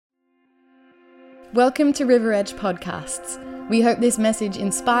Welcome to River Edge Podcasts. We hope this message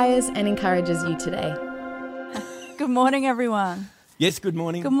inspires and encourages you today. Good morning, everyone. Yes, good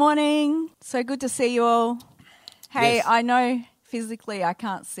morning. Good morning. So good to see you all. Hey, Yes. I know physically I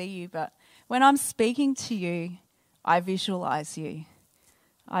can't see you, but when I'm speaking to you, I visualize you.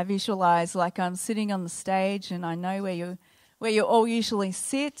 I visualize like I'm sitting on the stage, and I know where you all usually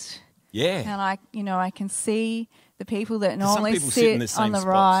sit. Yeah. And I can see the people that 'Cause normally some people sit in the sit same on the spots.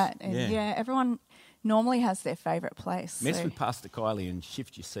 right. And Yeah. everyone normally has their favourite place. Mess so, with Pastor Kylie and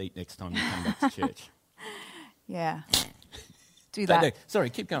shift your seat next time you come back to church. yeah. Do No, that. no, sorry,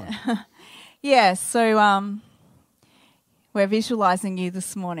 keep going. Yeah, so we're visualising you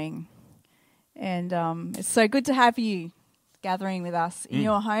this morning, and it's so good to have you gathering with us in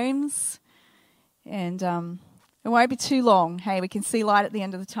your homes, and it won't be too long. Hey, we can see light at the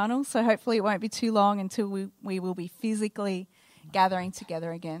end of the tunnel, so hopefully it won't be too long until we will be physically gathering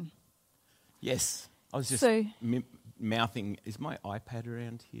together again. Yes. I was just So- mouthing, is my iPad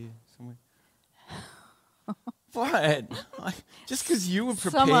around here somewhere? What? Just because you were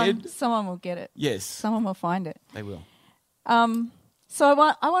prepared? Someone will get it. Yes, Someone will find it. they will. So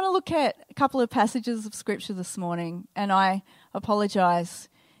I want to look at a couple of passages of Scripture this morning, and I apologise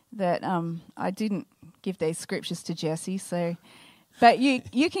that I didn't give these scriptures to Jesse. But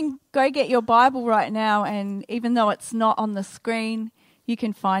you can go get your Bible right now, and even though it's not on the screen, you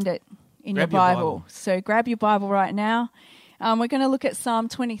can find it in Grab your your Bible. Bible. So grab your Bible right now. We're going to look at Psalm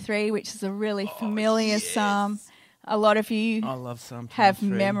 23, which is a really familiar psalm. A lot of you I love Psalm 23. have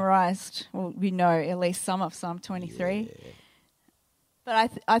memorised, well, we know at least some of Psalm 23. Yeah.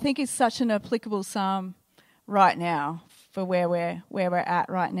 But I think it's such an applicable psalm right now for where we're at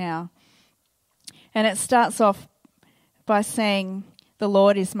right now. And it starts off by saying, "The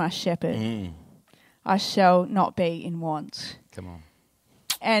Lord is my shepherd; I shall not be in want." Come on.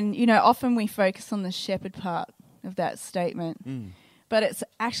 And often we focus on the shepherd part of that statement, but it's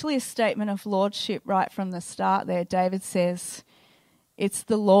actually a statement of lordship right from the start. There, David says, "It's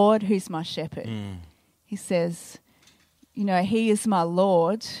the Lord who's my shepherd." He says, He is my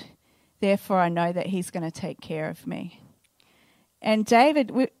Lord, therefore I know that He's going to take care of me. And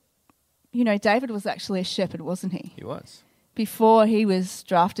David was actually a shepherd, wasn't he? He was. Before he was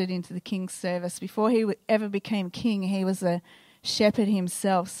drafted into the king's service, before he ever became king, he was a shepherd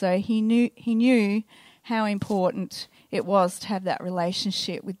himself. So he knew how important it was to have that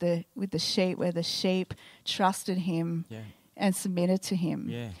relationship with the sheep, where the sheep trusted him and submitted to him.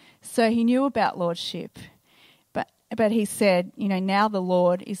 Yeah. So he knew about lordship. But he said, now the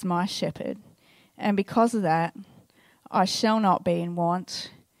Lord is my shepherd, and because of that, I shall not be in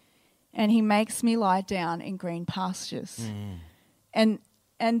want, and He makes me lie down in green pastures. And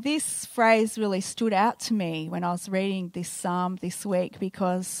this phrase really stood out to me when I was reading this psalm this week,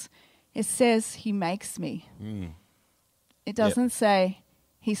 because it says He makes me. It doesn't say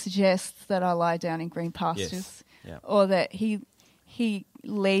He suggests that I lie down in green pastures, or that He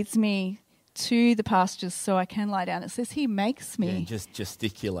leads me to the pastures so I can lie down. It says He makes me. Yeah, and just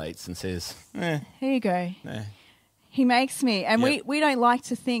gesticulates and says, Here you go. nah. He makes me. And Yep. we don't like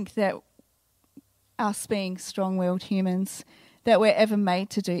to think that us being strong-willed humans, that we're ever made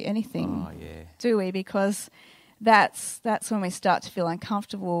to do anything, Oh, yeah. do we? Because that's when we start to feel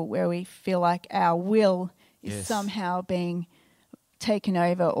uncomfortable, where we feel like our will is somehow being taken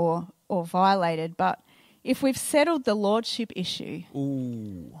over or violated. But if we've settled the lordship issue,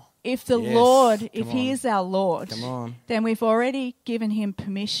 Ooh. if the Yes, Lord, if come He on. is our Lord, Come on. then we've already given Him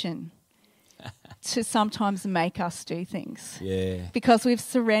permission to sometimes make us do things, Yeah. because we've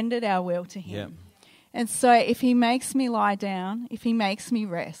surrendered our will to Him. Yep. And so if He makes me lie down, if He makes me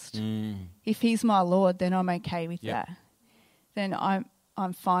rest, if He's my Lord, then I'm okay with Yep. that. Then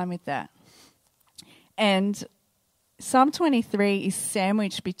I'm fine with that. And Psalm 23 is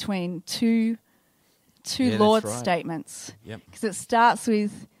sandwiched between two Yeah, Lord that's right. statements. Yep. Because it starts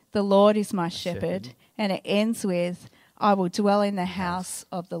with, "The Lord is my shepherd," and it ends with, "I will dwell in the house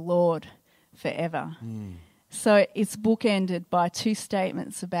of the Lord forever." So it's bookended by two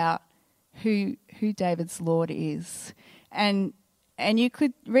statements about who David's Lord is. And you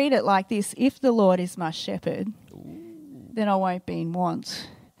could read it like this: if the Lord is my shepherd, then I won't be in want.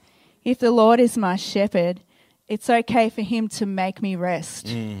 If the Lord is my shepherd, it's okay for Him to make me rest.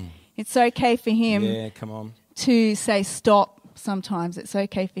 It's okay for Him Yeah, come on. to say stop sometimes. It's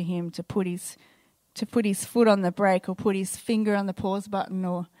okay for Him to put his foot on the brake, or put his finger on the pause button,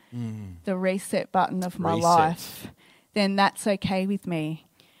 or the reset button of my life. Then that's okay with me.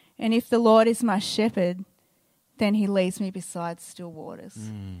 And if the Lord is my shepherd, then He leads me beside still waters,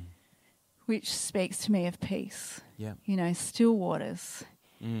 which speaks to me of peace. Yeah. Still waters.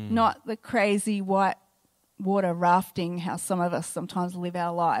 not the crazy white water rafting how some of us sometimes live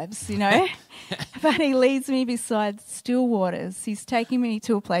our lives, you know. But he leads me beside still waters. He's taking me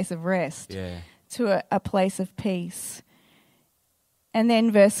to a place of rest, to a place of peace. And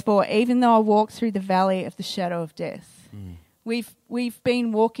then verse 4, even though I walk through the valley of the shadow of death. We've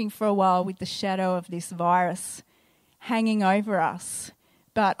been walking for a while with the shadow of this virus hanging over us,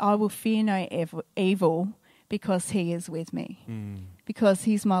 but I will fear no evil because he is with me, because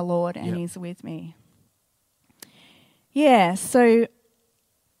he's my Lord and he's with me. Yeah, so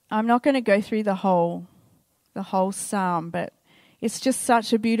I'm not going to go through the whole psalm, but it's just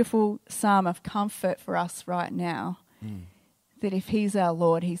such a beautiful psalm of comfort for us right now, that if he's our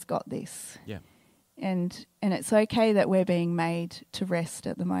Lord, he's got this. Yeah. And it's okay that we're being made to rest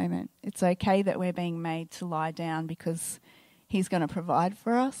at the moment. It's okay that we're being made to lie down because he's going to provide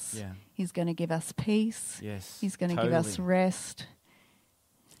for us. Yeah. He's going to give us peace. Yes. He's going to give us rest.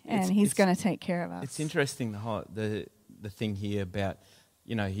 And he's going to take care of us. It's interesting the thing here about,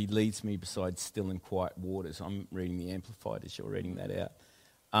 you know, he leads me beside still and quiet waters. I'm reading the Amplified as you're reading that out.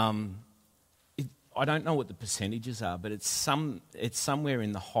 I don't know what the percentages are, but it's somewhere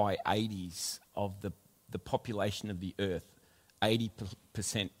in the high 80s of the population of the earth,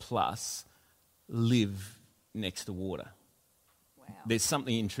 80% plus live next to water. Wow. There's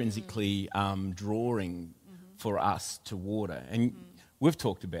something intrinsically drawing for us to water. And we've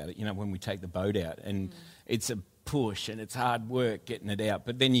talked about it, you know, when we take the boat out, and it's a push and it's hard work getting it out.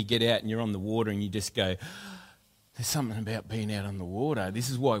 But then you get out and you're on the water and you just go, there's something about being out on the water. This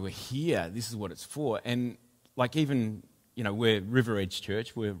is why we're here. This is what it's for. And like even, you know, we're River Edge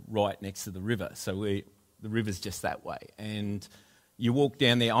Church. We're right next to the river. So the river's just that way. And you walk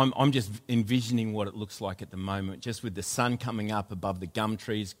down there. I'm just envisioning what it looks like at the moment, just with the sun coming up above the gum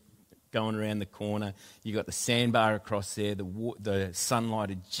trees going around the corner. You got the sandbar across there. The sunlight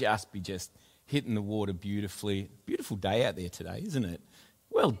would just hitting the water beautifully. Beautiful day out there today, isn't it?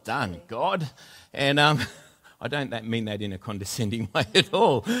 Well done, God. And I don't mean that in a condescending way at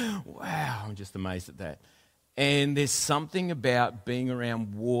all. Wow, I'm just amazed at that. And there's something about being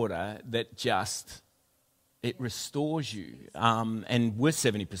around water that it restores you. And we're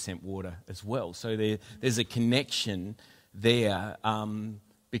 70% water as well. So there's a connection there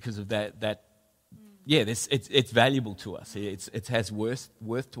because of that. Yeah, it's valuable to us. It has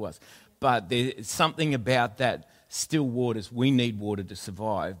worth to us. But there's something about that. Still waters, we need water to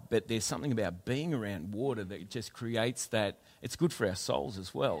survive, but there's something about being around water that just creates that. It's good for our souls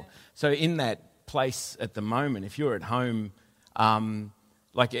as well. Yeah. So in that place at the moment, if you're at home,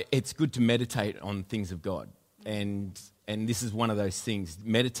 it's good to meditate on things of God. And this is one of those things.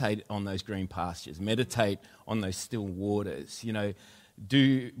 Meditate on those green pastures. Meditate on those still waters. You know,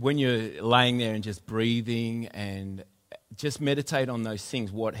 when you're laying there and just breathing, and just meditate on those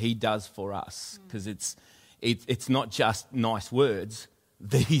things, what he does for us, because it's not just nice words.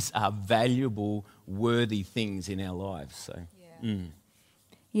 These are valuable, worthy things in our lives. So,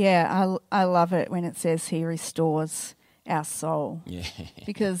 yeah, I love it when it says he restores our soul. Yeah,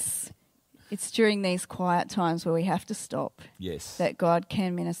 because it's during these quiet times where we have to stop. Yes, that God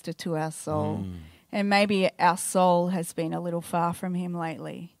can minister to our soul, and maybe our soul has been a little far from him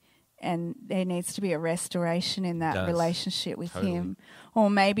lately. And there needs to be a restoration in that relationship with him.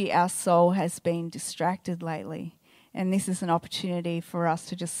 Or maybe our soul has been distracted lately. And this is an opportunity for us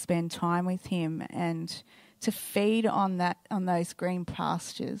to just spend time with him and to feed on those green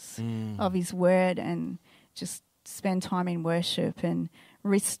pastures of his word, and just spend time in worship and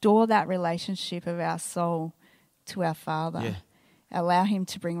restore that relationship of our soul to our Father. Yeah. Allow him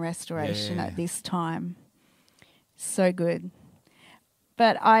to bring restoration at this time. So good.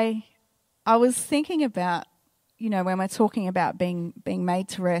 But I was thinking about, you know, when we're talking about being made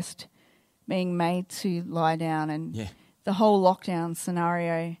to rest, being made to lie down, and the whole lockdown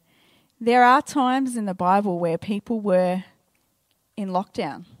scenario, there are times in the Bible where people were in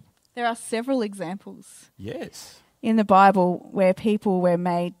lockdown. There are several examples in the Bible where people were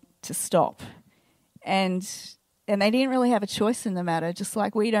made to stop, and they didn't really have a choice in the matter, just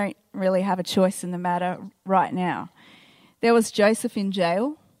like we don't really have a choice in the matter right now. There was Joseph in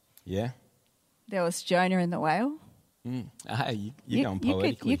jail. Yeah. There was Jonah in the whale. You're going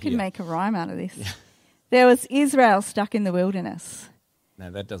poetically You could make a rhyme out of this. Yeah. There was Israel stuck in the wilderness.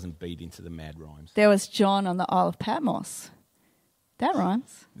 No, that doesn't beat into the mad rhymes. There was John on the Isle of Patmos. That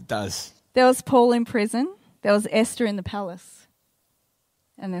rhymes. It does. There was Paul in prison. There was Esther in the palace.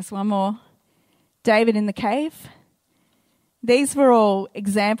 And there's one more. David in the cave. These were all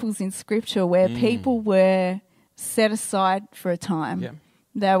examples in Scripture where people were set aside for a time. Yeah.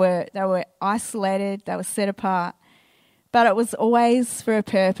 They were isolated, they were set apart. but it was always for a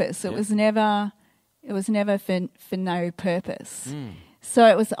purpose. It Yeah. was never for no purpose. So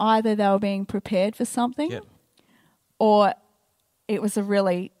it was either they were being prepared for something, Yep. or it was a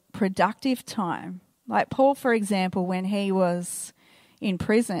really productive time. Like Paul, for example, when he was in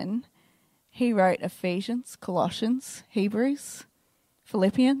prison, he wrote Ephesians, Colossians, Hebrews,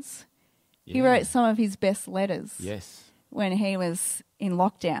 Philippians. He Yeah. wrote some of his best letters Yes. when he was in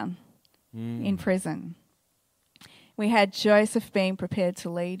lockdown, in prison. We had Joseph being prepared to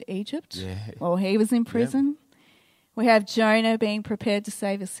lead Egypt Yeah. while he was in prison. We have Jonah being prepared to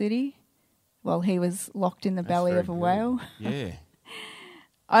save a city while he was locked in the That's belly very of a good. whale. Yeah.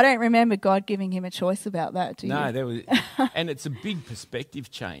 I don't remember God giving him a choice about that, do you? No, there was, and it's a big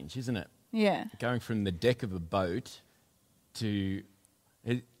perspective change, isn't it? Yeah. Going from the deck of a boat to,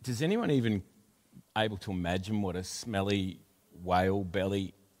 does anyone even able to imagine what a smelly whale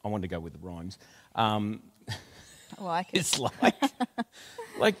belly, I want to go with the rhymes, I like it. it's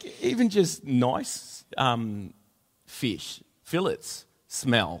like even just nice fish, fillets,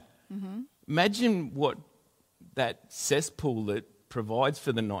 smell. Imagine what that cesspool that provides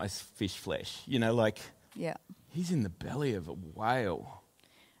for the nice fish flesh, Yeah. he's in the belly of a whale.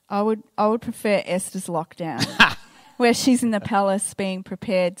 I would prefer Esther's lockdown, where she's in the palace being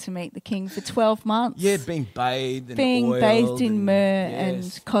prepared to meet the king for 12 months. Yeah, being bathed and Being oiled bathed in myrrh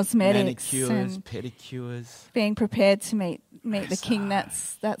yes, and cosmetics manicures, and pedicures. being prepared to meet the king.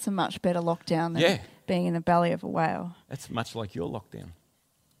 That's a much better lockdown than Yeah. being in the belly of a whale. That's much like your lockdown.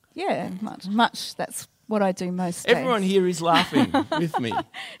 Yeah, much. That's what I do most days. Everyone here is laughing with me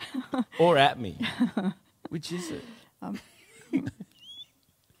or at me. Which is it?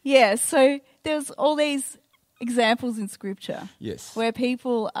 Yeah, so there's all these examples in Scripture Yes. where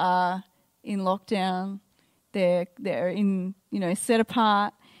people are in lockdown, they're in, set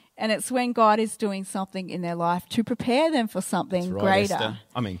apart, and it's when God is doing something in their life to prepare them for something That's right, greater. Esther.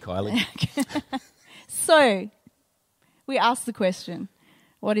 I mean, Kylie. So we ask the question,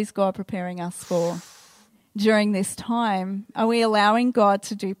 what is God preparing us for during this time? Are we allowing God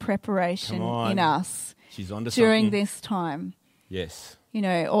to do preparation Come on. in us She's onto during something. this time? Yes.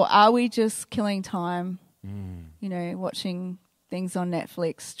 Or are we just killing time, watching things on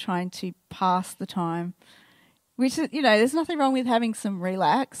Netflix, trying to pass the time? Which is, there's nothing wrong with having some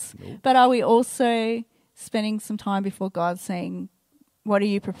relax, Nope. but are we also spending some time before God saying, what are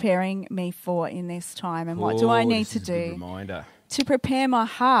you preparing me for in this time, and what do I need this to is a good do reminder. to prepare my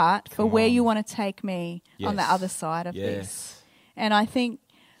heart for Come where on. you want to take me on the Yes. other side of this? Yes. And I think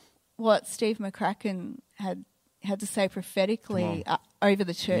what Steve McCracken had to say prophetically over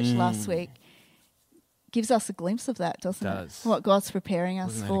the church last week gives us a glimpse of that, doesn't it? Does. What God's preparing us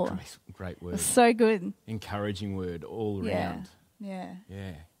Wasn't for. that a great word? It's so good. Encouraging word all Yeah. around. Yeah.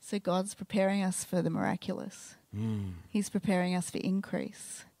 Yeah. So God's preparing us for the miraculous. He's preparing us for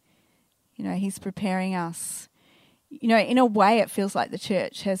increase. He's preparing us. In a way it feels like the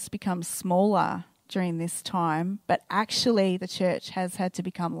church has become smaller during this time, but actually the church has had to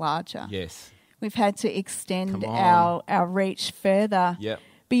become larger. Yes. We've had to extend Come on. our reach further Yep.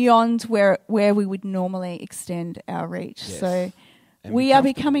 beyond where we would normally extend our reach. Yes. So And we be are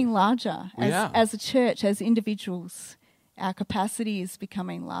comfortable. becoming larger We are. as a church, as individuals. Our capacity is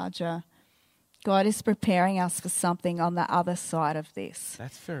becoming larger. God is preparing us for something on the other side of this.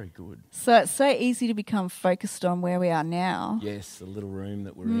 That's very good. So it's so easy to become focused on where we are now. Yes, the little room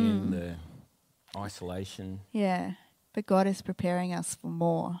that we're in, the isolation. Yeah. But God is preparing us for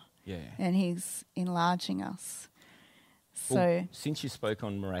more, Yeah. and He's enlarging us. So, Well, since you spoke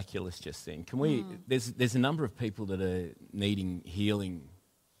on miraculous just then, can we? There's a number of people that are needing healing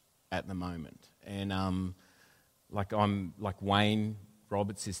at the moment, and like Wayne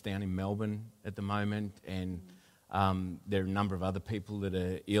Roberts is down in Melbourne at the moment, and there are a number of other people that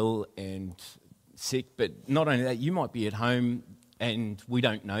are ill and sick. But not only that, you might be at home and we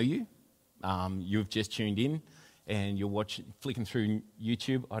don't know you. You've just tuned in and you're flicking through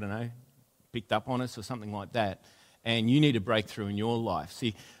YouTube. I don't know, picked up on us or something like that. And you need a breakthrough in your life.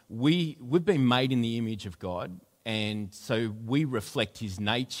 See, we've been made in the image of God, and so we reflect His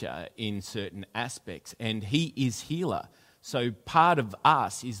nature in certain aspects, and He is healer. So part of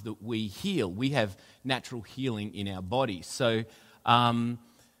us is that we heal. We have natural healing in our bodies. So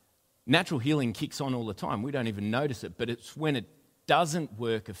natural healing kicks on all the time. We don't even notice it, but it's when it doesn't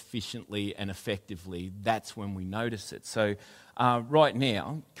work efficiently and effectively, that's when we notice it. So right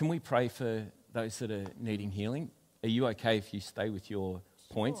now, can we pray for those that are needing healing? Are you okay if you stay with your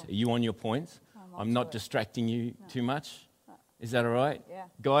points? Are you on your points? I'm not distracting you too much. Is that all right? Yeah.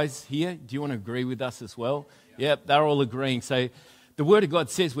 Guys here, do you want to agree with us as well? Yep, they're all agreeing. So the Word of God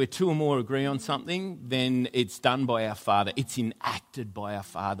says where two or more agree on something, then it's done by our Father. It's enacted by our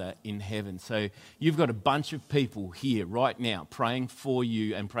Father in heaven. So you've got a bunch of people here right now praying for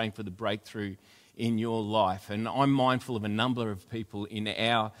you and praying for the breakthrough in your life. And I'm mindful of a number of people in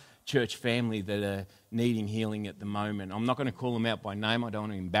our church family that are needing healing at the moment. I'm not going to call them out by name. I don't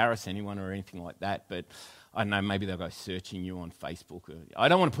want to embarrass anyone or anything like that, but I don't know, maybe they'll go searching you on Facebook. I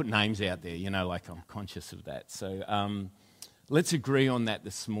don't want to put names out there, like I'm conscious of that. So let's agree on that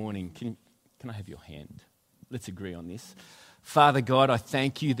this morning. Can I have your hand? Let's agree on this. Father God, I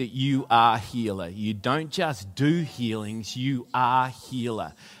thank you that you are healer. You don't just do healings, you are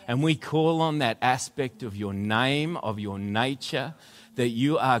healer. And we call on that aspect of your name, of your nature, that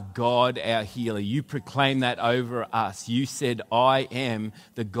you are God, our healer. You proclaim that over us. You said, I am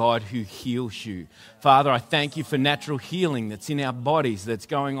the God who heals you. Father, I thank you for natural healing that's in our bodies, that's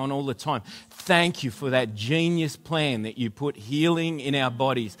going on all the time. Thank you for that genius plan that you put healing in our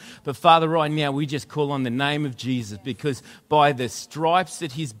bodies. But Father, right now we just call on the name of Jesus, because by the stripes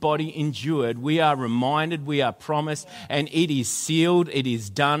that his body endured, we are reminded, we are promised, and it is sealed, it is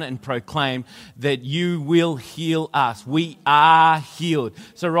done and proclaimed that you will heal us. We are healed.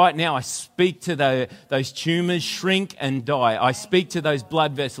 So right now I speak to those tumours, shrink and die. I speak to those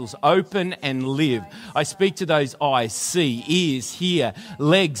blood vessels, open and live. I speak to those eyes, see, ears, hear,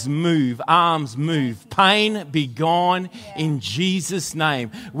 legs move, arms move. Pain be gone in Jesus' name.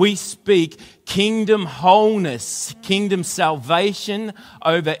 We speak kingdom wholeness, kingdom salvation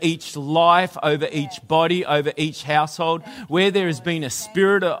over each life, over each body, over each household. Where there has been a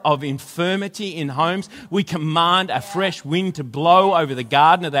spirit of infirmity in homes, we command a fresh wind to blow over the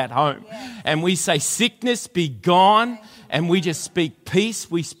garden of that home. And we say, sickness be gone. And we just speak peace,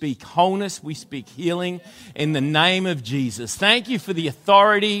 we speak wholeness, we speak healing in the name of Jesus. Thank you for the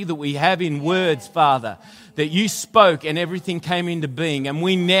authority that we have in words, Father, that you spoke and everything came into being. And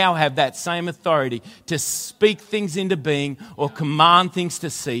we now have that same authority to speak things into being or command things to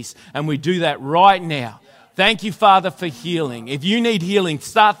cease. And we do that right now. Thank you, Father, for healing. If you need healing,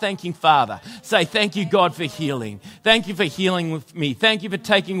 start thanking Father. Say, thank you, God, for healing. Thank you for healing with me. Thank you for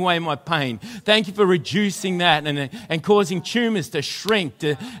taking away my pain. Thank you for reducing that and causing tumours to shrink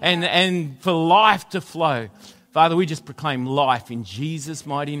and for life to flow. Father, we just proclaim life in Jesus'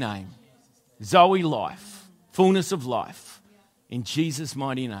 mighty name. Zoe life, fullness of life, in Jesus'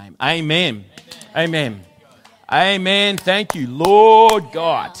 mighty name. Amen. Amen. Amen. Thank you, Lord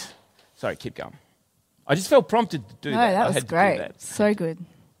God. Sorry, keep going. I just felt prompted to do that. No, that was great. So good.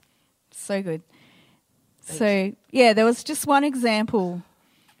 So good. So, there was just one example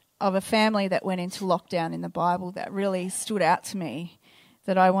of a family that went into lockdown in the Bible that really stood out to me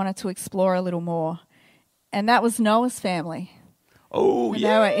that I wanted to explore a little more. And that was Noah's family. Oh,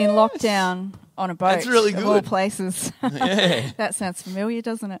 yeah. They were in lockdown on a boat. That's really good. Of all places. Yeah. That sounds familiar,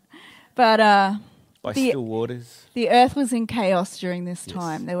 doesn't it? But by still waters. The earth was in chaos during this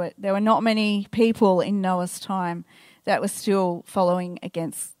time. There were not many people in Noah's time that were still following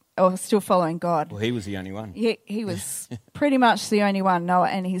God. Well, he was the only one. He was pretty much the only one, Noah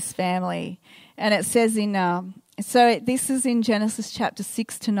and his family. And it says so this is in Genesis chapter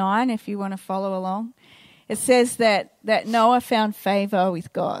 6-9, if you want to follow along. It says that Noah found favour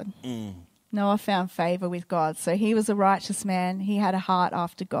with God. Noah found favour with God. So he was a righteous man. He had a heart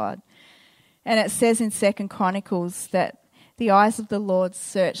after God. And it says in 2 Chronicles that the eyes of the Lord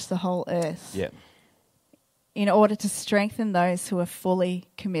search the whole earth in order to strengthen those who are fully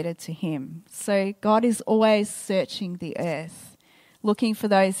committed to him. So God is always searching the earth, looking for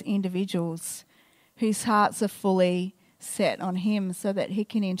those individuals whose hearts are fully set on him so that he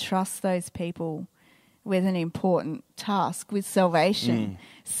can entrust those people with an important task, with salvation.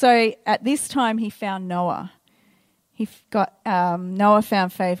 So at this time he found Noah. Noah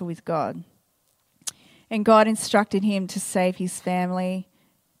found favour with God. And God instructed him to save his family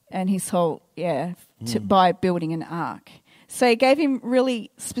and his whole, by building an ark. So he gave him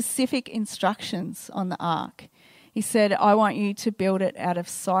really specific instructions on the ark. He said, I want you to build it out of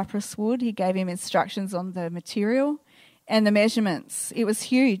cypress wood. He gave him instructions on the material and the measurements. It was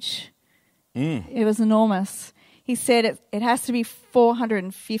huge. It was enormous. He said it has to be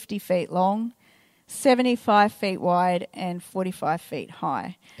 450 feet long, 75 feet wide, and 45 feet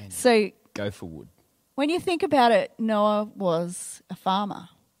high. And so go for wood. When you think about it, Noah was a farmer.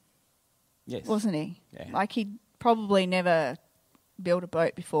 Yes. Wasn't he? Yeah. Like he'd probably never built a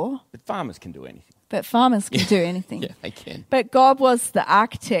boat before. But farmers can do anything. Do anything. Yeah, they can. But God was the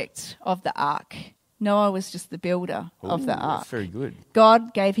architect of the ark. Noah was just the builder of the ark. That's very good.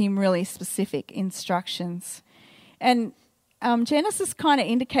 God gave him really specific instructions. And Genesis kind of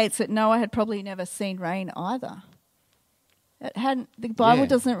indicates that Noah had probably never seen rain either. The Bible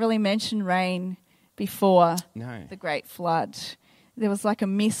doesn't really mention rain before No. the Great Flood. There was like a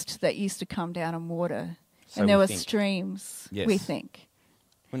mist that used to come down on water, So and there we were think. streams. Yes. We think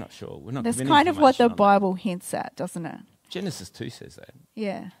We're not sure. We're not that's given kind of what the information on that. Bible hints at, doesn't it? Genesis 2 says that.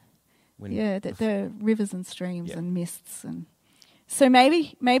 Yeah. When That there are rivers and streams Yeah. and mists, and so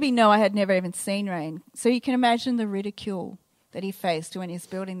maybe Noah had never even seen rain. So you can imagine the ridicule that he faced when he's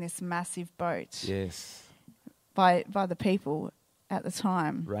building this massive boat Yes. by the people at the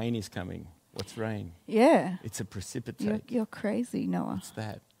time. Rain is coming. What's rain? Yeah, It's a precipitate. you're crazy, Noah. What's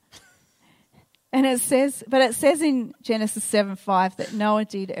that? And it says in Genesis 7:5 that Noah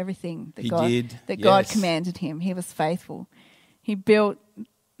did everything that He God did, God yes. commanded him. He was faithful. He built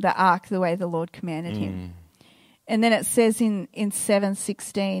the ark the way the Lord commanded him. And then it says in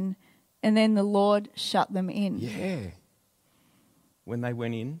 7:16, and then the Lord shut them in. Yeah. When they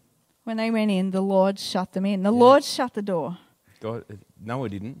went in, When they went in, the Lord shut them in. The Lord shut the door. God, Noah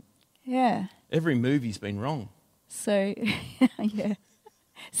didn't. Yeah. Every movie's been wrong. So, yeah.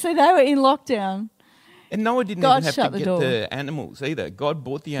 So they were in lockdown. And Noah didn't God even have shut to the get door. the animals either. God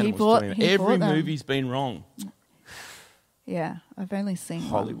bought the animals bought- to him. he Every bought them. movie's been wrong. Yeah, I've only seen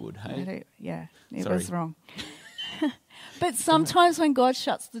Hollywood, one. hey? Yeah, it Sorry. was wrong. But sometimes when God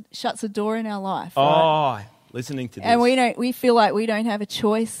shuts a door in our life, right, Oh, listening to this. and we feel like we don't have a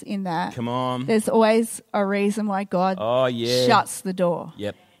choice in that. Come on. There's always a reason why God Oh, yeah. shuts the door.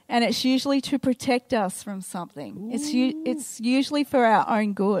 Yep. And it's usually to protect us from something. It's usually for our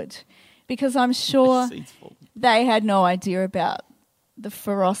own good. Because I'm sure Seeds fall. they had no idea about the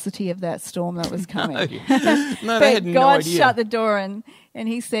ferocity of that storm that was coming. No, they But had no God idea. shut the door and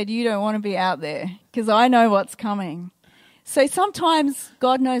he said, you don't want to be out there because I know what's coming. So sometimes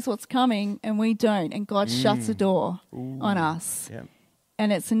God knows what's coming and we don't. And God shuts the door on us. Yep.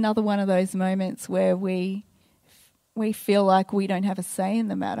 And it's another one of those moments where we feel like we don't have a say in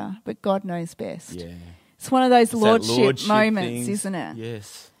the matter, but God knows best. Yeah. It's one of those It's that lordship moments, things. isn't it?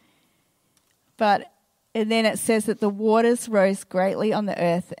 Yes. And then it says that the waters rose greatly on the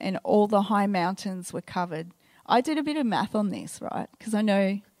earth and all the high mountains were covered. I did a bit of math on this, right? Because I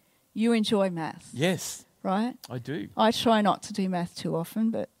know you enjoy math, Yes, right? I do. I try not to do math too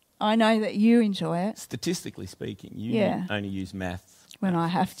often, but I know that you enjoy it Statistically speaking, you Yeah. only use math. when I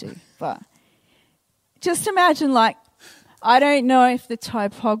have to. But just imagine, like, I don't know if the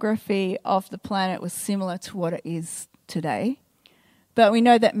topography of the planet was similar to what it is today, but we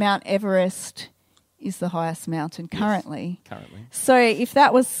know that Mount Everest is the highest mountain currently. Currently. So if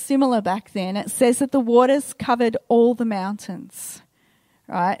that was similar back then, it says that the waters covered all the mountains,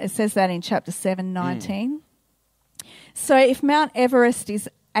 right? It says that in chapter 7:19. So if Mount Everest is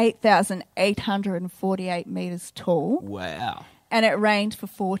 8,848 metres tall Wow. and it rained for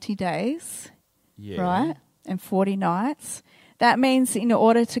 40 days, Yeah. right, and 40 nights, that means in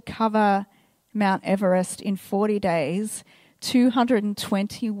order to cover Mount Everest in 40 days,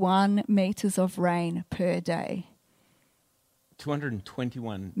 221 metres of rain per day.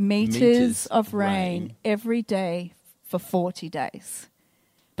 221 Meters of rain every day for 40 days.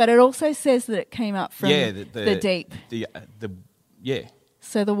 But it also says that it came up from the deep. Yeah.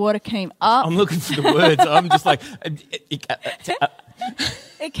 So the water came up. I'm looking for the words. I'm just like,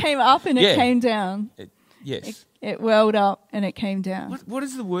 It came up and it came down. yes. It welled up and it came down. What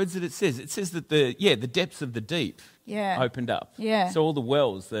is the words that it says? It says that the depths of the deep opened up. Yeah. So all the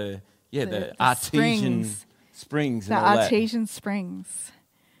wells, the artesian springs The and all artesian springs.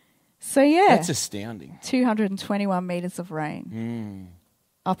 So yeah. That's astounding. 221 metres of rain.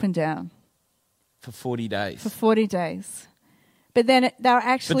 Up and down. For 40 days. For 40 days. But then they were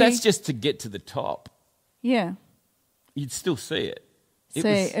actually... But that's just to get to the top. Yeah. You'd still see it.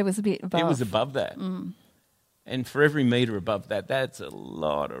 It was a bit above. It was above that. And for every metre above that, that's a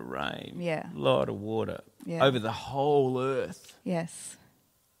lot of rain. Yeah. A lot of water. Yeah. Over the whole earth. Yes.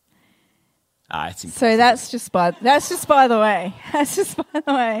 It's impossible. So that's just by the way. That's just by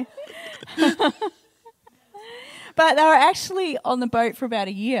the way. But they were actually on the boat for about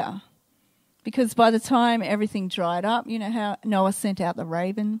a year. Because by the time everything dried up, you know how Noah sent out the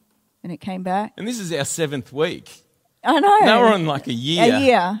raven and it came back? And this is our 7th week. I know. Now we're on like a year. A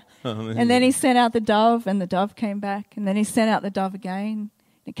year. Oh, And then he sent out the dove and the dove came back. And then he sent out the dove again.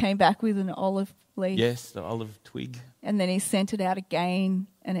 It came back with an olive leaf. Yes, the olive twig. And then he sent it out again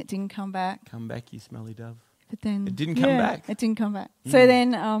and it didn't come back. Come back, you smelly dove. But then It didn't come back. It didn't come back. So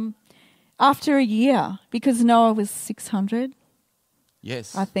then after a year, because Noah was 600,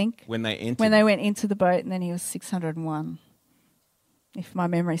 Yes. I think, When they entered. when they went into the boat, and then he was 601, if my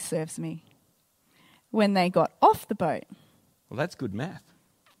memory serves me. When they got off the boat. Well, that's good math.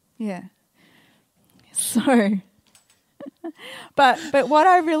 Yeah. So But what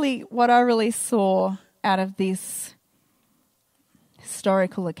I really saw out of this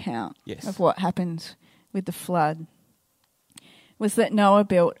historical account Yes. of what happened with the flood was that Noah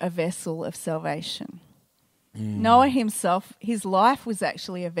built a vessel of salvation. Noah himself, his life was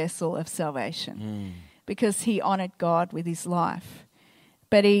actually a vessel of salvation because he honoured God with his life.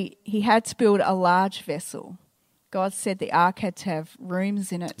 But he had to build a large vessel. God said the ark had to have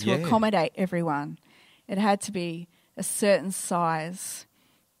rooms in it to accommodate everyone. It had to be a certain size.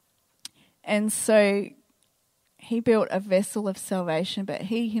 And so he built a vessel of salvation, but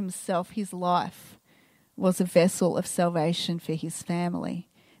he himself, his life, was a vessel of salvation for his family.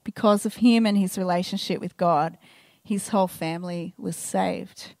 Because of him and his relationship with God, his whole family was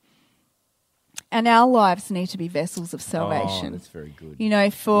saved. And our lives need to be vessels of salvation. Oh, that's very good. You know,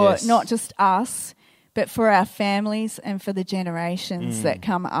 for not just us, but for our families and for the generations that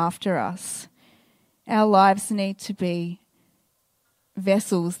come after us. Our lives need to be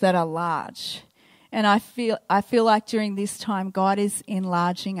vessels that are large. And I feel like during this time God is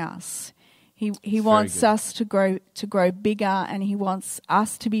enlarging us. He wants us to grow bigger, and he wants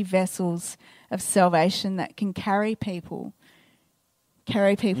us to be vessels of salvation that can carry people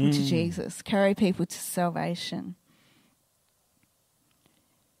to Jesus, carry people to salvation.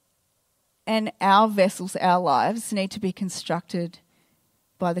 And our vessels, our lives, need to be constructed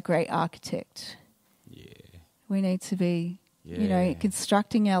by the great architect. Yeah. We need to be,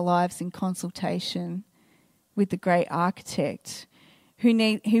 constructing our lives in consultation with the great architect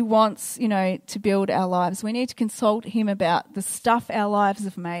who wants, to build our lives. We need to consult him about the stuff our lives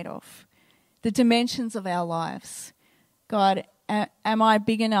are made of, the dimensions of our lives. God, am I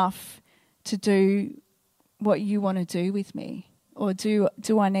big enough to do what you want to do with me? Or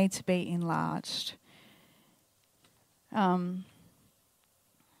do I need to be enlarged?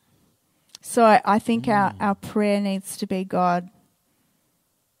 So I think our prayer needs to be, God,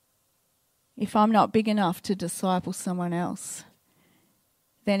 if I'm not big enough to disciple someone else,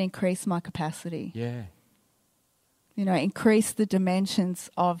 then increase my capacity. Yeah. Increase the dimensions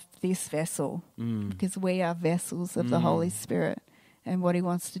of this vessel because we are vessels of the Holy Spirit and what he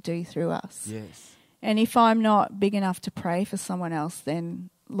wants to do through us. Yes. And if I'm not big enough to pray for someone else,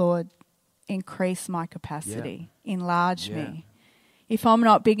 then, Lord, increase my capacity, enlarge me. If I'm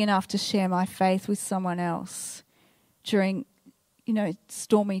not big enough to share my faith with someone else during,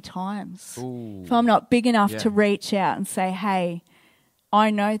 stormy times, if I'm not big enough to reach out and say, hey, I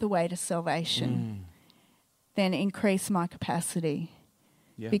know the way to salvation, then increase my capacity.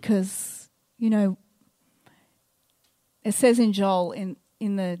 Yeah. Because, it says in Joel,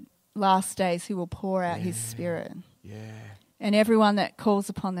 in the last days he will pour out his Spirit. Yeah. And everyone that calls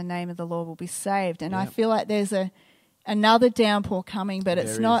upon the name of the Lord will be saved. And I feel like there's another downpour coming, but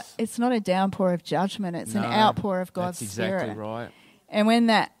it's not a downpour of judgment. It's an outpour of God's Spirit. That's exactly right. And when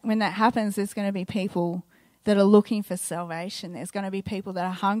that happens, there's going to be people that are looking for salvation. There's going to be people that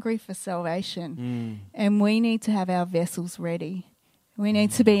are hungry for salvation. And we need to have our vessels ready. We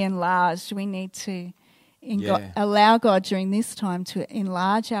need to be enlarged. We need to allow God during this time to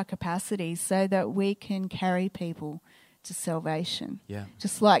enlarge our capacity so that we can carry people to salvation. Yeah.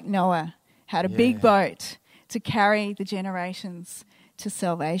 Just like Noah had a big boat to carry the generations to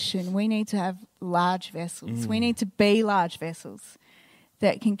salvation. We need to have large vessels. We need to be large vessels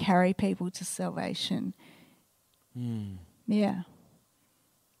that can carry people to salvation. Yeah.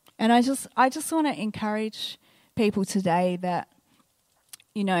 And I just want to encourage people today that,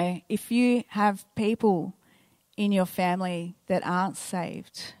 if you have people in your family that aren't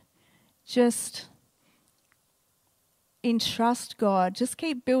saved, just entrust God. Just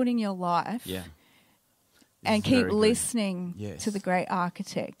keep building your life. Yeah. And keep listening to the great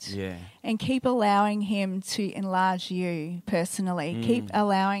architect. Yeah. And keep allowing him to enlarge you personally. Keep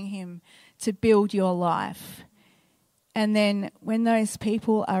allowing him to build your life. And then when those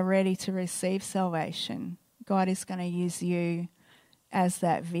people are ready to receive salvation, God is going to use you as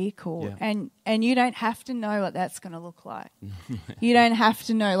that vehicle. Yeah. And you don't have to know what that's going to look like. You don't have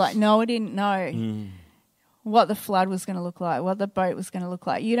to know. Like Noah didn't know what the flood was going to look like, what the boat was going to look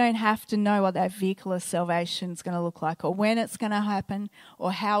like. You don't have to know what that vehicle of salvation is going to look like or when it's going to happen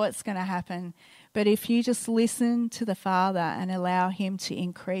or how it's going to happen. But if you just listen to the Father and allow him to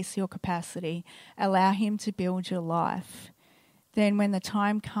increase your capacity, allow him to build your life, then when the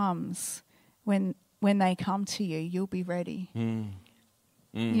time comes, when they come to you, you'll be ready.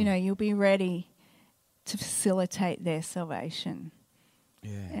 You'll be ready to facilitate their salvation.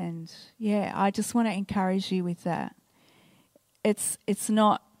 Yeah. And I just want to encourage you with that. It's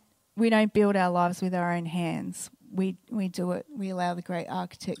not, we don't build our lives with our own hands. We do it. We allow the great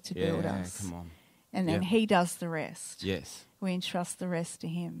architect to build us. Come on. and then he does the rest. Yes. We entrust the rest to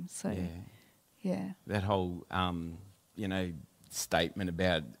him. So, yeah. That whole, statement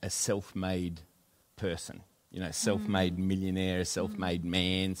about a self-made person, self-made millionaire, self-made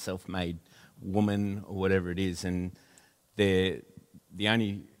man, self-made woman, or whatever it is. And the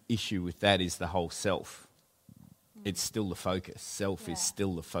only issue with that is the whole self. It's still the focus. Self is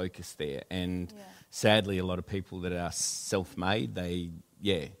still the focus there. And sadly, a lot of people that are self-made, they're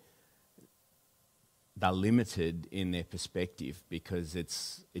limited in their perspective because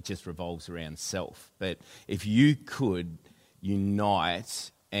it just revolves around self. But if you could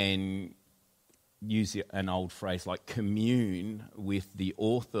unite and use an old phrase like commune with the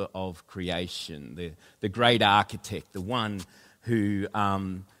author of creation, the great architect, the one who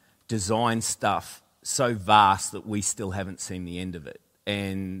designed stuff so vast that we still haven't seen the end of it,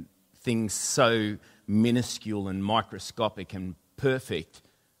 and things so minuscule and microscopic and perfect,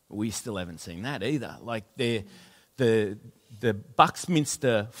 we still haven't seen that either. Like the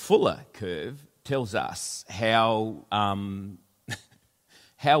Buckminster Fuller curve tells us how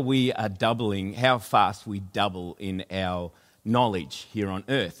we are doubling, how fast we double in our knowledge here on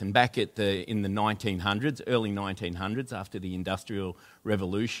Earth. And back in the 1900s, early 1900s, after the Industrial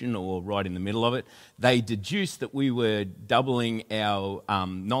Revolution, or right in the middle of it, they deduced that we were doubling our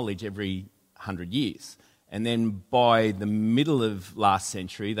knowledge every 100 years. And then by the middle of last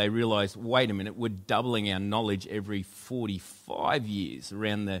century, they realised, wait a minute, we're doubling our knowledge every 45 years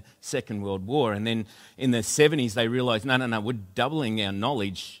around the Second World War. And then in the 70s, they realised, no, we're doubling our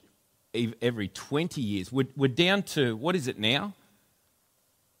knowledge every 20 years. We're down to, what is it now?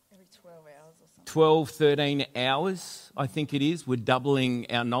 Every 12 hours or something. 12, 13 hours, I think it is. We're doubling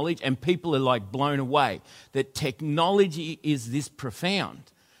our knowledge. And people are like blown away that technology is this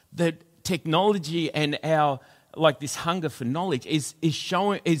profound, that technology and our this hunger for knowledge is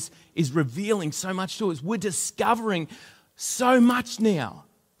revealing so much to us. We're discovering so much now.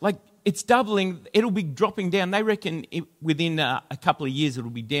 Like, it's doubling. It'll be dropping down. They reckon within a couple of years it'll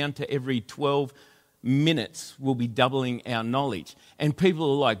be down to every 12 minutes we'll be doubling our knowledge. And people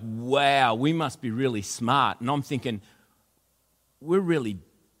are like, wow, we must be really smart. And I'm thinking, we're really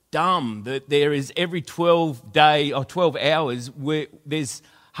dumb that there is every 12 hours where there's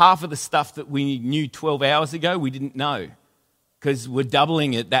half of the stuff that we knew 12 hours ago, we didn't know, because we're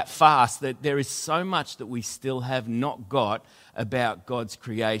doubling it that fast that there is so much that we still have not got about God's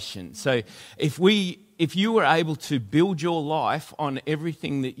creation. So if you were able to build your life on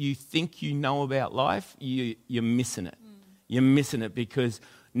everything that you think you know about life, you're missing it. You're missing it, because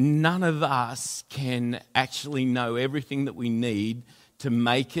none of us can actually know everything that we need to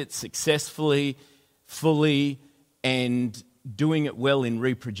make it successfully, fully, and doing it well in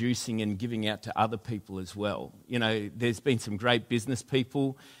reproducing and giving out to other people as well. There's been some great business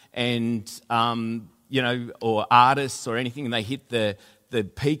people and, or artists or anything, and they hit the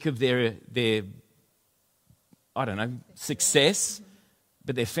peak of their success,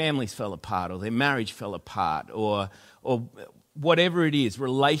 but their families fell apart, or their marriage fell apart, or whatever it is,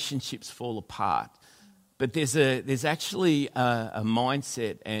 relationships fall apart. But there's actually a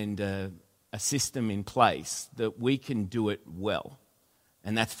mindset and a system in place that we can do it well,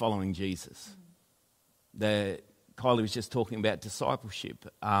 and that's following Jesus. Kylie was just talking about discipleship.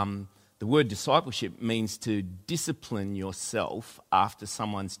 The word discipleship means to discipline yourself after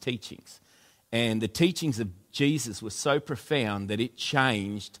someone's teachings. And the teachings of Jesus were so profound that it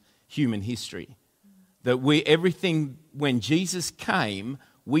changed human history. That when Jesus came,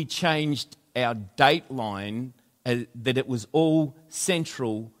 we changed our dateline, that it was all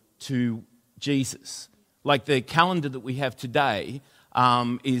central to Jesus. Like the calendar that we have today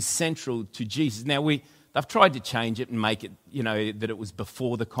is central to Jesus. Now, they've tried to change it and make it, that it was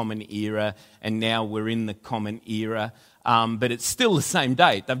before the Common Era and now we're in the Common Era. But it's still the same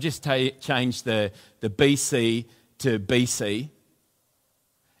date. They've just changed the BC to BC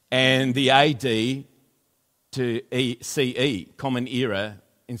and the AD to CE, Common Era,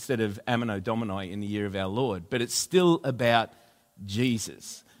 instead of Anno Domini in the year of our Lord. But it's still about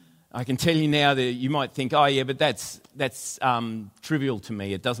Jesus. I can tell you now that you might think, oh yeah, but that's trivial to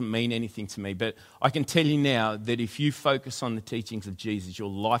me. It doesn't mean anything to me. But I can tell you now that if you focus on the teachings of Jesus, your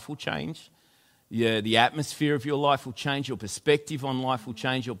life will change. The atmosphere of your life will change. Your perspective on life will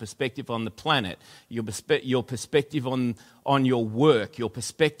change. Your perspective on the planet. Your perspective on your work. Your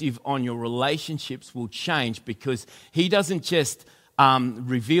perspective on your relationships will change, because he doesn't just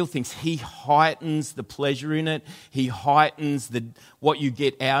reveal things. He heightens the pleasure in it. He heightens what you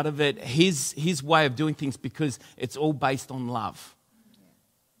get out of it. His way of doing things, because it's all based on love.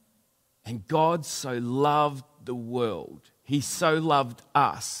 And God so loved the world. He so loved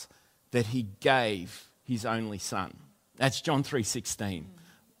us that he gave his only son. That's John 3:16.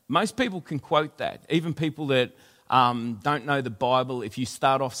 Most people can quote that. Even people that don't know the Bible, if you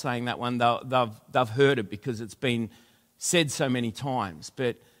start off saying that one, they've heard it because it's been said so many times.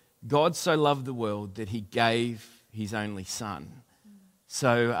 But God so loved the world that he gave his only son.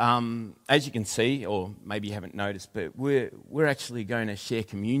 So as you can see, or maybe you haven't noticed, but we're actually going to share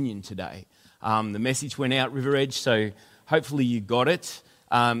communion today. The message went out River Edge, so hopefully you got it.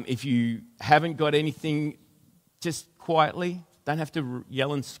 If you haven't got anything, just quietly, don't have to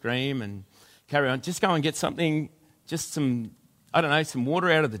yell and scream and carry on. Just go and get something, just some water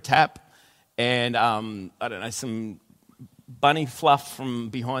out of the tap and, some bunny fluff from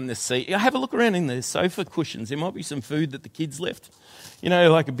behind the seat. Have a look around in the sofa cushions. There might be some food that the kids left.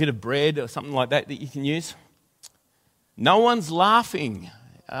 Like a bit of bread or something like that you can use. No one's laughing.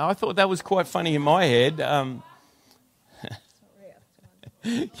 I thought that was quite funny in my head.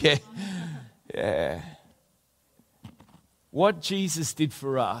 Yeah. What Jesus did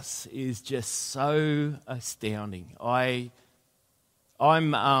for us is just so astounding. I'm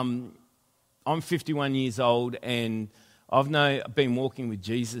 51 years old, and I've been walking with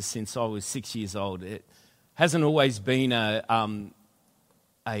Jesus since I was 6 years old. It hasn't always been a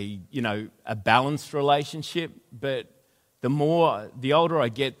balanced relationship, but the older I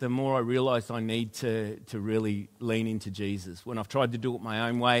get, the more I realise I need to really lean into Jesus. When I've tried to do it my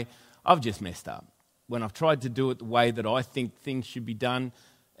own way, I've just messed up. When I've tried to do it the way that I think things should be done,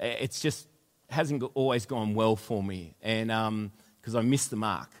 it's just hasn't always gone well for me, and because I missed the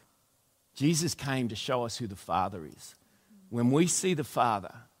mark. Jesus came to show us who the Father is. When we see the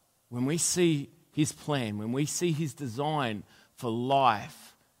Father, when we see his plan, when we see his design for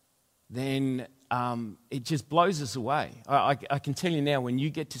life, then it just blows us away. I can tell you now, when you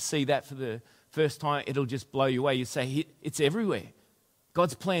get to see that for the first time, it'll just blow you away. You say, it's everywhere.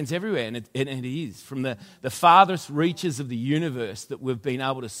 God's plan's everywhere, and it is. From the farthest reaches of the universe that we've been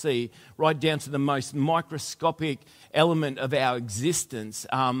able to see, right down to the most microscopic element of our existence,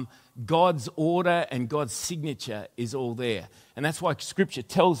 God's order and God's signature is all there. And that's why Scripture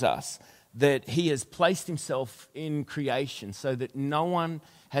tells us that he has placed himself in creation so that no one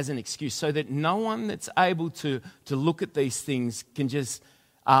has an excuse, so that no one that's able to look at these things can just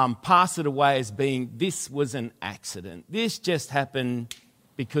pass it away as being, this was an accident. This just happened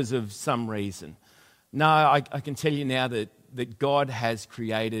because of some reason. No, I can tell you now that God has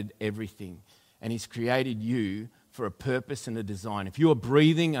created everything, and he's created you for a purpose and a design. If you are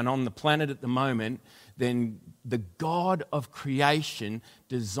breathing and on the planet at the moment, then the God of creation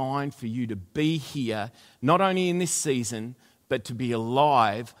designed for you to be here, not only in this season, but to be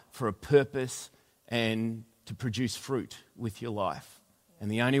alive for a purpose and to produce fruit with your life. And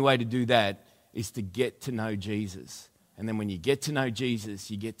the only way to do that is to get to know Jesus. And then when you get to know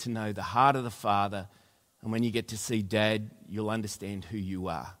Jesus, you get to know the heart of the Father. And when you get to see Dad, you'll understand who you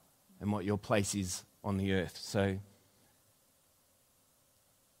are and what your place is on the earth. So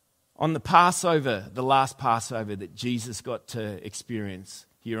on the Passover, the last Passover that Jesus got to experience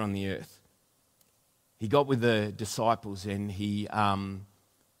here on the earth, he got with the disciples and he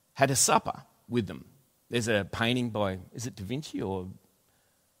had a supper with them. There's a painting by, is it Da Vinci or...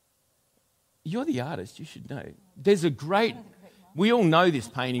 You're the artist, you should know. There's a great, we all know this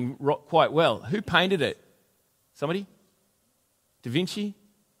painting quite well. Who painted it? Somebody? Da Vinci?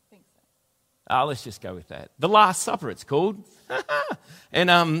 I think so. Let's just go with that. The Last Supper, it's called.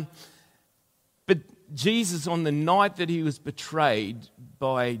 And but Jesus, on the night that he was betrayed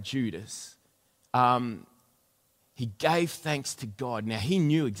by Judas, he gave thanks to God. Now, he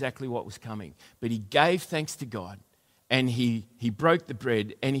knew exactly what was coming, but he gave thanks to God, and he broke the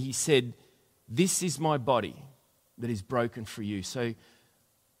bread, and he said, "This is my body that is broken for you." So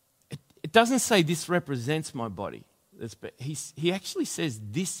it doesn't say this represents my body. He actually says,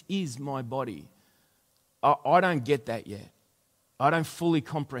 "This is my body." I don't get that yet. I don't fully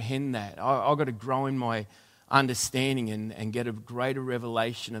comprehend that. I've got to grow in my understanding and get a greater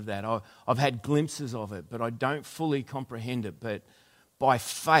revelation of that. I've had glimpses of it, but I don't fully comprehend it. But by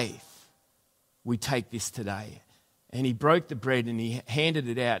faith, we take this today. And he broke the bread and he handed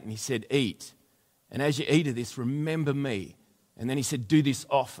it out and he said, "Eat. And as you eat of this, remember me." And then he said, "Do this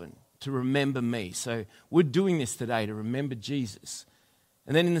often to remember me." So we're doing this today to remember Jesus.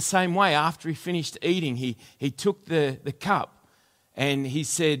 And then in the same way, after he finished eating, he took the cup and he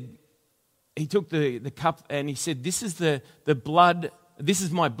said, he took the cup and he said, "This is the blood, this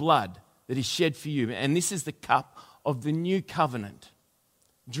is my blood that is shed for you. And this is the cup of the new covenant.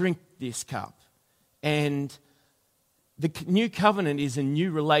 Drink this cup." And the new covenant is a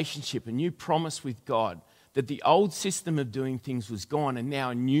new relationship, a new promise with God. that the old system of doing things was gone and now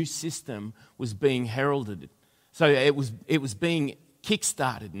a new system was being heralded. So it was being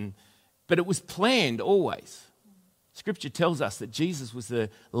kick-started, but it was planned always. Scripture tells us that Jesus was the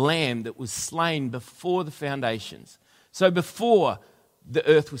lamb that was slain before the foundations. So before the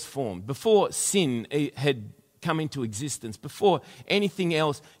earth was formed, before sin had come into existence, before anything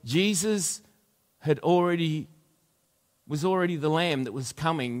else, Jesus was already the lamb that was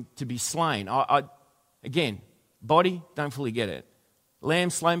coming to be slain. Again, body, don't fully get it. Lamb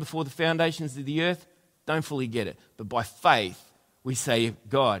slain before the foundations of the earth, don't fully get it. But by faith, we say,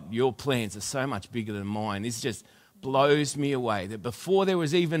 God, your plans are so much bigger than mine. This just blows me away that before there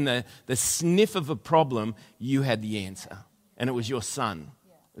was even the sniff of a problem, you had the answer. And it was your son.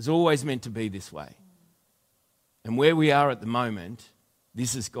 It was always meant to be this way. And where we are at the moment,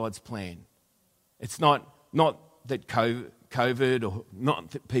 this is God's plan. It's not that COVID or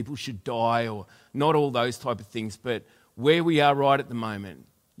not that people should die or not all those type of things, but where we are right at the moment,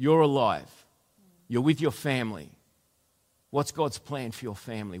 you're alive. You're with your family. What's God's plan for your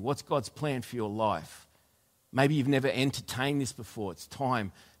family? What's God's plan for your life? Maybe you've never entertained this before. It's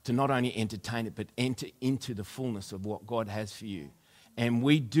time to not only entertain it, but enter into the fullness of what God has for you. And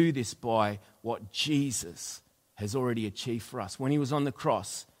we do this by what Jesus has already achieved for us. When he was on the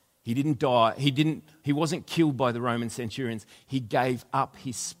cross, he didn't die. He wasn't killed by the Roman centurions. He gave up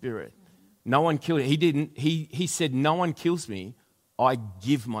his spirit. No one killed him. He didn't. He said, no one kills me. I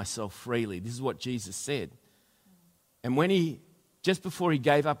give myself freely. This is what Jesus said. And when just before he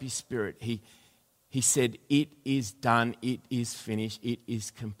gave up his spirit, he said, it is done, it is finished, it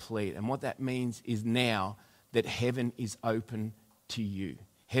is complete. And what that means is now that heaven is open to you.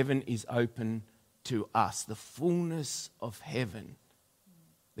 Heaven is open to us. The fullness of heaven,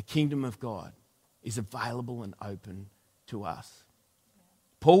 the kingdom of God, is available and open to us.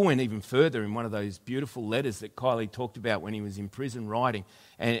 Paul went even further in one of those beautiful letters that Kylie talked about when he was in prison writing.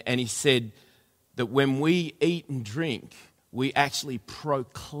 And he said that when we eat and drink, we actually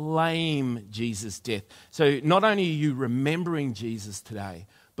proclaim Jesus' death. So not only are you remembering Jesus today,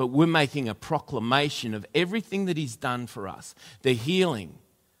 but we're making a proclamation of everything that he's done for us. The healing,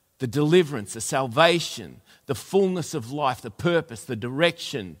 the deliverance, the salvation, the fullness of life, the purpose, the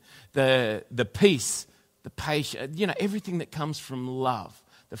direction, the peace, the patience, everything that comes from love,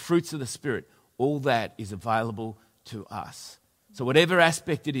 the fruits of the Spirit, all that is available to us. So whatever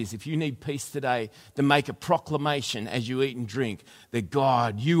aspect it is, if you need peace today, then make a proclamation as you eat and drink that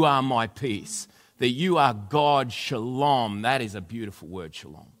God, you are my peace, that you are God shalom. That is a beautiful word,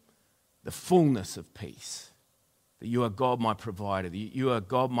 shalom. The fullness of peace. That you are God my provider, that you are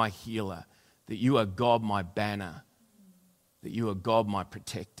God my healer, that you are God my banner, that you are God my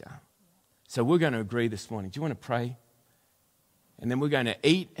protector. So we're going to agree this morning. Do you want to pray? And then we're going to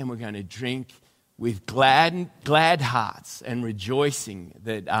eat and we're going to drink with glad hearts and rejoicing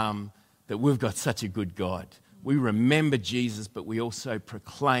that we've got such a good God. We remember Jesus, but we also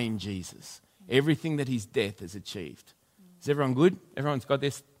proclaim Jesus. Everything that his death has achieved. Is everyone good? Everyone's got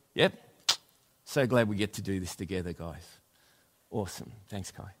this? Yep. So glad we get to do this together, guys. Awesome.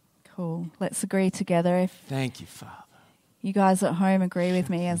 Thanks, Kai. Cool. Let's agree together. Thank you, Father. You guys at home agree with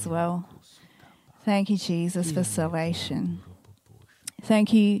me as well. Thank you, Jesus, for salvation.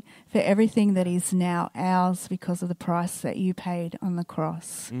 Thank you for everything that is now ours because of the price that you paid on the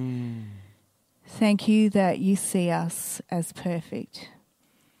cross. Thank you that you see us as perfect.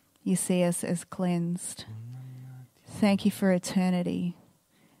 You see us as cleansed. Thank you for eternity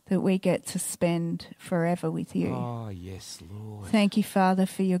that we get to spend forever with you. Oh, yes, Lord. Thank you, Father,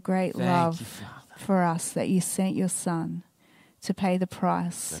 for your great love you, for us, that you sent your Son to pay the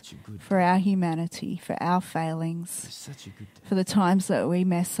price for our humanity, for our failings, for the times that we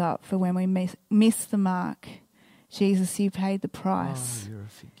mess up, for when we miss the mark. Jesus, you paid the price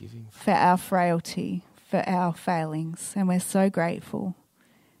for our frailty, for our failings, and we're so grateful.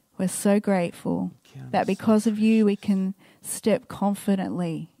 We're so grateful that because of you we can step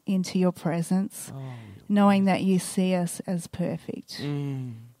confidently into your presence, knowing that you see us as perfect.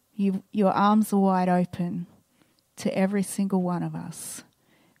 Your arms are wide open to every single one of us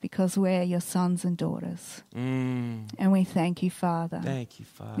because we're your sons and daughters. And we thank you, Father. Thank you,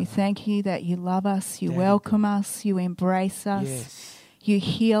 Father. We thank you that you love us, you welcome us, you embrace us, you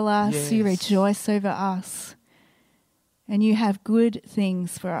heal us, you rejoice over us. And you have good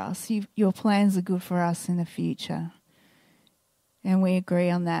things for us. Your plans are good for us in the future. And we agree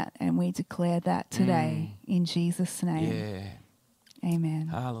on that and we declare that today in Jesus' name. Amen.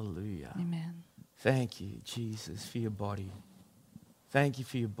 Hallelujah. Amen. Thank you, Jesus, for your body. Thank you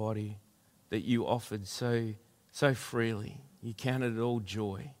for your body that you offered so freely. You counted it all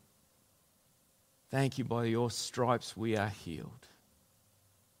joy. Thank you, by your stripes we are healed.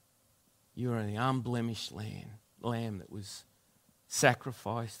 You are the unblemished lamb that was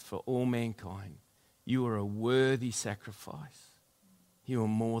sacrificed for all mankind. You are a worthy sacrifice. You are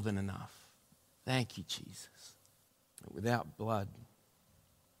more than enough. Thank you, Jesus. Without blood,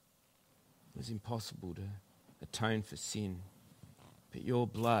 it was impossible to atone for sin. But your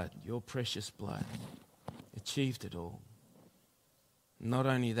blood, your precious blood, achieved it all. Not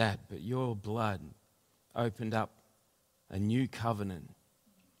only that, but your blood opened up a new covenant,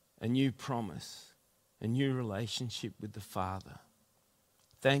 a new promise, a new relationship with the Father.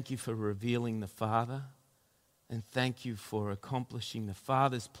 Thank you for revealing the Father, and thank you for accomplishing the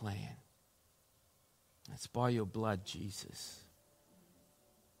Father's plan. It's by your blood, Jesus.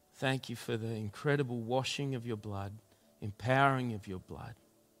 Thank you for the incredible washing of your blood, empowering of your blood.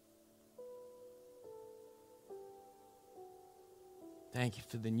 Thank you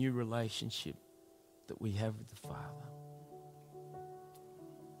for the new relationship that we have with the Father.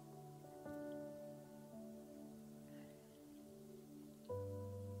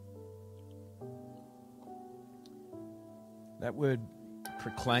 That word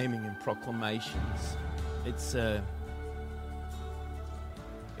proclaiming and proclamations, it's an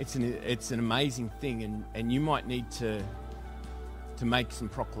amazing thing, and you might need to make some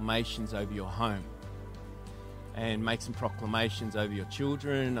proclamations over your home, and make some proclamations over your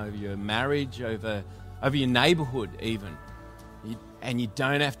children, over your marriage, over your neighbourhood even. And you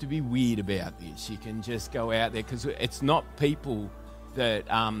don't have to be weird about this. You can just go out there, because it's not people that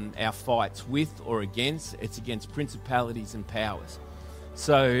our fight's with or against. It's against principalities and powers.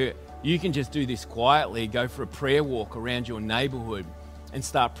 So you can just do this quietly, go for a prayer walk around your neighbourhood and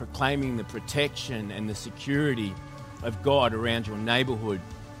start proclaiming the protection and the security of God around your neighbourhood.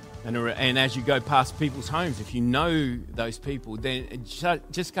 And as you go past people's homes, if you know those people, then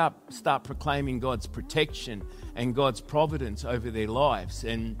just start proclaiming God's protection and God's providence over their lives,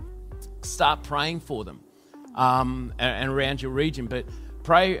 and start praying for them and around your region. But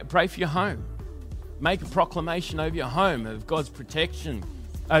pray for your home. Make a proclamation over your home of God's protection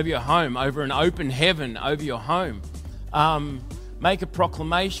over your home, over an open heaven over your home. Make a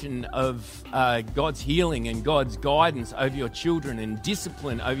proclamation of God's healing and God's guidance over your children and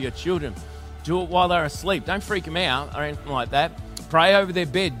discipline over your children. Do it while they're asleep. Don't freak them out or anything like that. Pray over their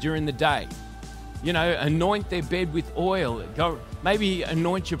bed during the day. You know, anoint their bed with oil. Maybe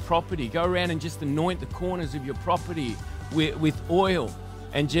anoint your property. Go around and just anoint the corners of your property with oil,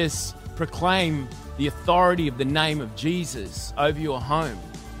 and just proclaim the authority of the name of Jesus over your home.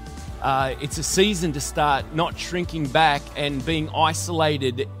 It's a season to start not shrinking back and being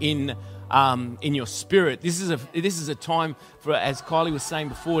isolated in your spirit. This is a time for, as Kylie was saying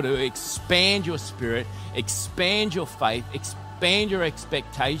before, to expand your spirit, expand your faith, expand your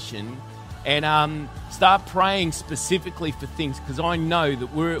expectation, and start praying specifically for things, because I know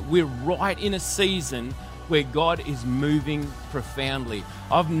that we're right in a season where God is moving profoundly.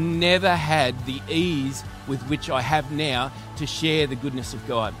 I've never had the ease with which I have now to share the goodness of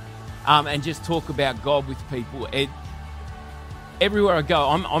God. And just talk about God with people. Everywhere I go,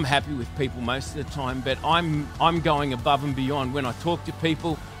 I'm happy with people most of the time, but I'm going above and beyond. When I talk to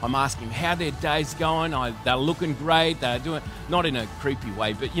people, I'm asking how their day's going. They're looking great. They're doing, not in a creepy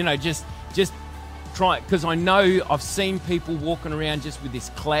way, but just try, because I know I've seen people walking around just with this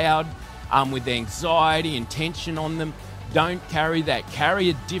cloud, with anxiety and tension on them. Don't carry that. Carry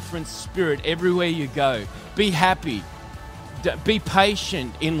a different spirit everywhere you go. Be happy. Be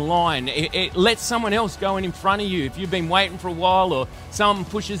patient in line. Let someone else go in front of you. If you've been waiting for a while, or someone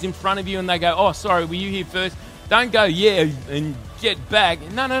pushes in front of you and they go, "Oh, sorry, were you here first?" Don't go, "Yeah," and get back.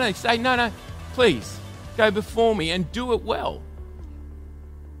 No. Say, no, please, go before me and do it well.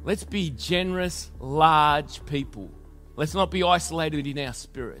 Let's be generous, large people. Let's not be isolated in our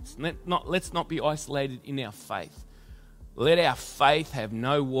spirits. Let's not be isolated in our faith. Let our faith have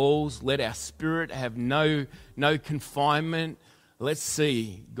no walls. Let our spirit have no confinement. Let's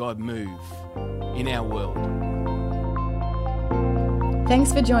see God move in our world.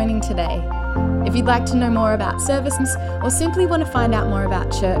 Thanks for joining today. If you'd like to know more about services, or simply want to find out more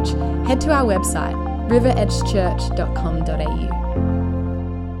about church, head to our website, riveredgechurch.com.au.